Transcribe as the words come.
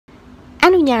អ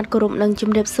នុញ្ញាតគោរពនឹងជំ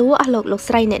រាបសួរអស់លោក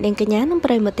ស្រីអ្នកនាងកញ្ញានិងប្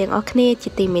រិយមិត្តទាំងអស់គ្នាជា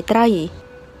ទីមេត្រី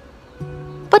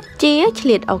ពិតជាឆ្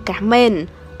លៀតឱកាសមែន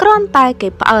គ្រាន់តែគេ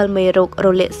ផ្អើលមេរោគរ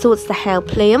លាកសួតសាហាវ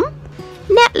ភ្លាម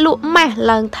អ្នកលក់ម៉ាស់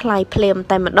ឡើងថ្លៃភ្លាម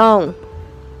តែម្ដង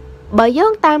បើយោ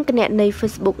ងតាមគណនី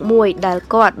Facebook មួយដែល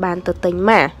គាត់បានទៅទិញ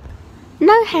ម៉ាស់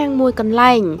នៅហាងមួយកន្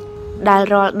លែងដែល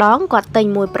រាល់ដងគាត់ទិញ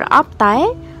មួយប្រអប់តែ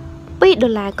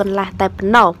$2កន្លះតែប៉ុ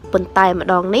ណ្ណោះប៉ុន្តែម្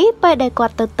ដងនេះពេលដែលគា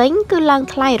ត់ទៅទិញគឺឡើង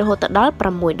ថ្លៃរហូតដល់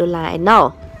$6ឯណោះ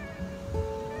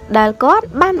ដែលគាត់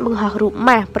បានបង្ហោះរូប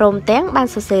ម៉ាស់ព្រមទាំងបាន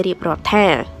សរសេររៀបរាប់ថា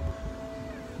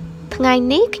ថ្ងៃ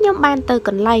នេះខ្ញុំបានទៅក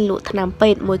ន្លែងលក់ថ្នាំពេ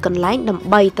ទ្យមួយកន្លែងដើម្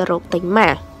បីទៅរកទិញម៉ា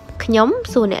ស់ខ្ញុំ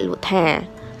សួរអ្នកលក់ថា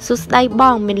សួស្ដីប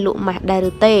ងមានលក់ម៉ាស់ដែរ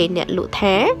ឬទេអ្នកលក់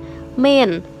ថាមាន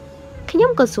ខ្ញុំ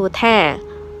ក៏សួរថា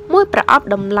មួយប្រអប់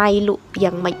តម្លៃលក់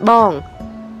យ៉ាងម៉េចបង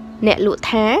អ្នកលក់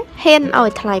ថាហ៊ានឲ្យ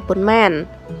ថ្លៃប៉ុន្មាន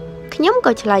ខ្ញុំ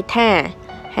ក៏ឆ្លើយថា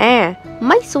ហា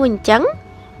មិនសួរអញ្ចឹង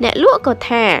អ្នកលក់ក៏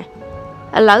ថា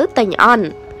ឥឡូវទិញអន់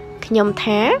ខ្ញុំ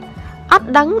ថាអត់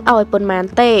ដឹងឲ្យប៉ុន្មាន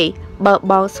ទេបើ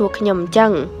បងសួរខ្ញុំអញ្ចឹ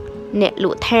ងអ្នកល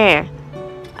ក់ថា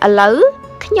ឥឡូវ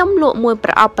ខ្ញុំលក់មួយប្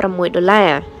រអប់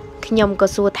$6ខ្ញុំក៏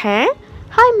សួរថា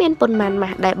ហើយមានប៉ុន្មានម៉ា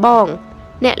ស់ដែរបង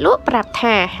អ្នកលក់ប្រាប់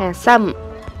ថា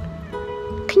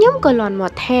50ខ្ញុំក៏លន់ម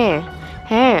កថា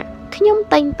ហាខ្ញុំ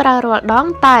ទិញប្រើរាល់ដង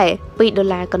តែ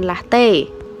$2កន្លះទេ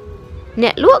អ្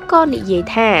នកលក់ក៏និយាយ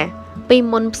ថាពី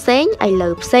មុនផ្សេងឥឡូ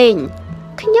វផ្សេង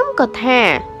ខ្ញុំក៏ថា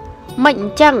មិនអ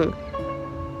ញ្ចឹង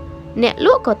អ្នកល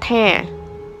ក់ក៏ថា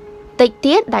តិច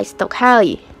ទៀតដាច់ស្តុកហើយ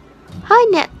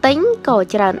អ្នកទិញក៏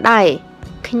ច្រើនដែរ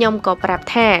ខ្ញុំក៏ប្រាប់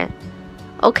ថា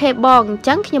អូខេបងអញ្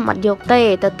ចឹងខ្ញុំអត់យកទេ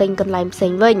ទៅទិញកន្លែងផ្សេ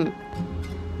ងវិញ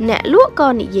អ្នកលក់ក៏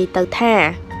និយាយទៅថា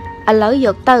ឥឡូវយ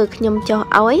កទៅខ្ញុំចុះ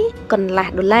ឲ្យកន្លះ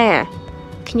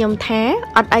$ខ្ញុំថា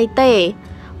អត់អីទេ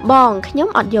បងខ្ញុំ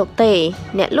អត់យកទេ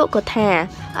អ្នកលក់ក៏ថា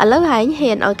ឥឡូវហែង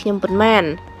ហ៊ានឲ្យខ្ញុំប៉ុន្មាន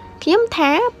ខ្ញុំថា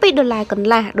$2កន្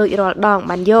លះដូចរាល់ដង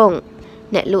បានយក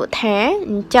អ្នកលក់ថា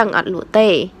អញ្ចឹងអត់លក់ទេ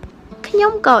ខ្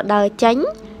ញុំក៏ដើរចេញ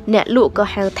អ្នកលក់ក៏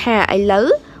ហៅថាឥឡូវ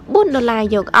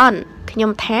$4យកអន់ខ្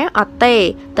ញុំថាអត់ទេ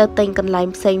ទៅទិញកន្លែង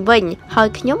ផ្សេងវិញហើយ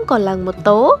ខ្ញុំក៏ឡើងម៉ូ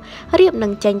តូរៀបនឹ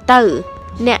ងចេញទៅ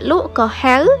អ្នកលក់ក៏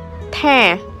ហៅថា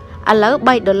ឥឡូវ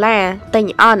$3ទិញ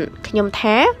អន់ខ្ញុំ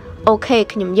ថាអូខេ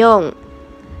ខ្ញុំយក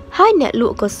ហើយអ្នកល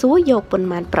ក់ក៏សួរយកប៉ុន្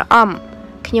មានប្រអប់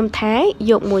ខ្ញុំថា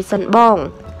យកមួយសិនបង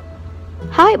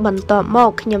ហើយបន្ទាប់ម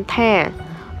កខ្ញុំថា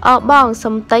បង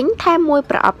សុំទិញថែមមួយ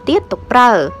ប្រអប់ទៀតទុកប្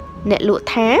រើអ្នកលក់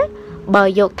ថាបើ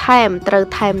យកថែមត្រូវ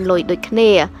ថែមលុយដូចគ្នា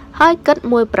ហើយគិត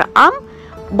មួយប្រអប់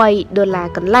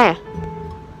$3កន្លះ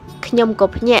ខ្ញុំក៏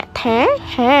ភ្ញាក់ថា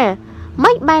ហា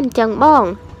មិនបានចឹងបង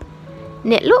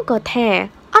អ្នកលក់ក៏ថា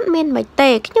អត់មានមិនទេ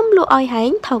ខ្ញុំលក់ឲ្យហែ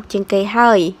ងថោកជាងគេ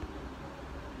ហើយ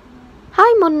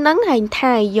មុននឹងហែង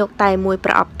ថាយកតែមួយ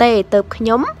ប្រអប់ទេទៅខ្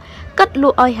ញុំគិតល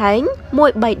ក់ឲ្យហែងមួយ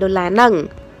$3ហ្នឹង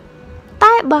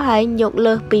តែបើហែងយក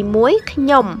លើសពីមួយខ្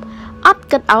ញុំអត់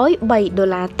គិតឲ្យ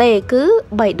$3ទេគឺ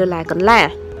$3កន្លះ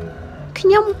ខ្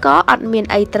ញុំក៏អត់មាន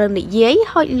អីត្រូវនិយាយ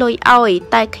ហុចលុយឲ្យ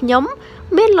តែខ្ញុំ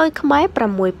មានលុយខ្មែរ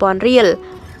$6000រៀល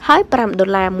ហើយ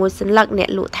$5មួយសន្លឹកអ្នក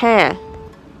លក់ថា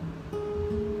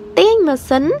ទាញម៉ា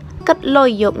ស៊ីនគិតលុយ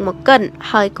យកមកកិន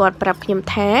ហើយគាត់ប្រាប់ខ្ញុំ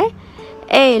ថា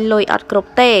អេលុយអត់គ្រប់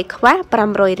ទេខ្វះ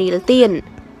$500រៀលទៀត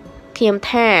ខ្ញុំ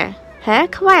ថាហា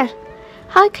ខ្វះ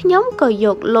ហើយខ្ញុំក៏យ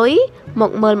កលុយម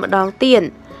កមើលម្ដងទៀត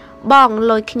បង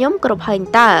លុយខ្ញុំគ្រប់ហើយ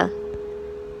តើ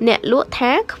អ្នកលក់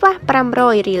ថាខ្វះ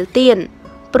$500រៀលទៀត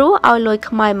ព្រោះឲ្យលុយ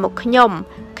ខ្មែរមកខ្ញុំ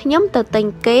ទៅទិញ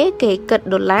គេគិត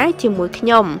$ជាមួយខ្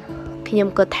ញុំ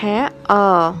ក៏ថា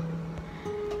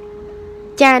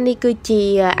ចានេះគឺជា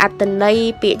អត្ថន័យ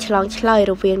ពាក្យឆ្លងឆ្លើយ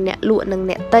រវាងអ្នកលក់និង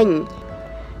អ្នកទិញ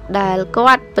ដែល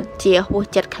គាត់ពិតជាហួស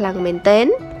ចិត្តខ្លាំងមែនទែន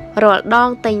រាល់ដង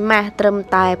ទិញម៉ាស់ត្រឹម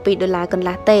តែ$2កន្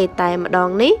លះទេតែម្ដង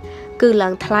នេះគឺឡើ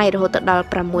ងថ្លៃរហូតដល់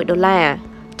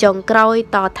$6ចុងក្រោយ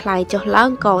តថ្លៃចុះឡើ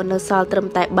ងក៏នៅសល់ត្រឹម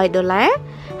តែ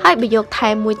$3ហើយបើយកថែ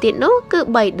មមួយទៀតនោះគឺ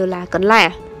$3កន្លះ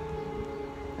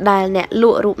ដែលអ្នកល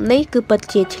ក់រូបនេះគឺពិត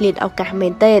ជាឆ្លៀតឱកាសមែ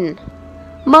នទែន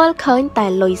មើលឃើញតែ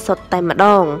លុយសុទ្ធតែម្ដ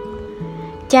ង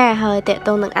ចាហើយតេត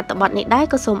ងនឹងអត្ថបទនេះដែរ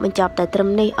ក៏សូមបញ្ចប់តែត្រឹម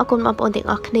នេះអរគុណបងប្អូនទាំង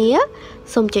អស់គ្នា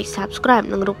សូមចុច Subscribe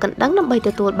និងរូបកណ្ដឹងដើម្បីទ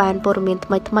ទួលបានព័ត៌មានថ្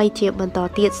មីៗជាបន្ត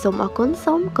ទៀតសូមអរគុណ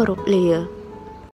សូមគោរពលា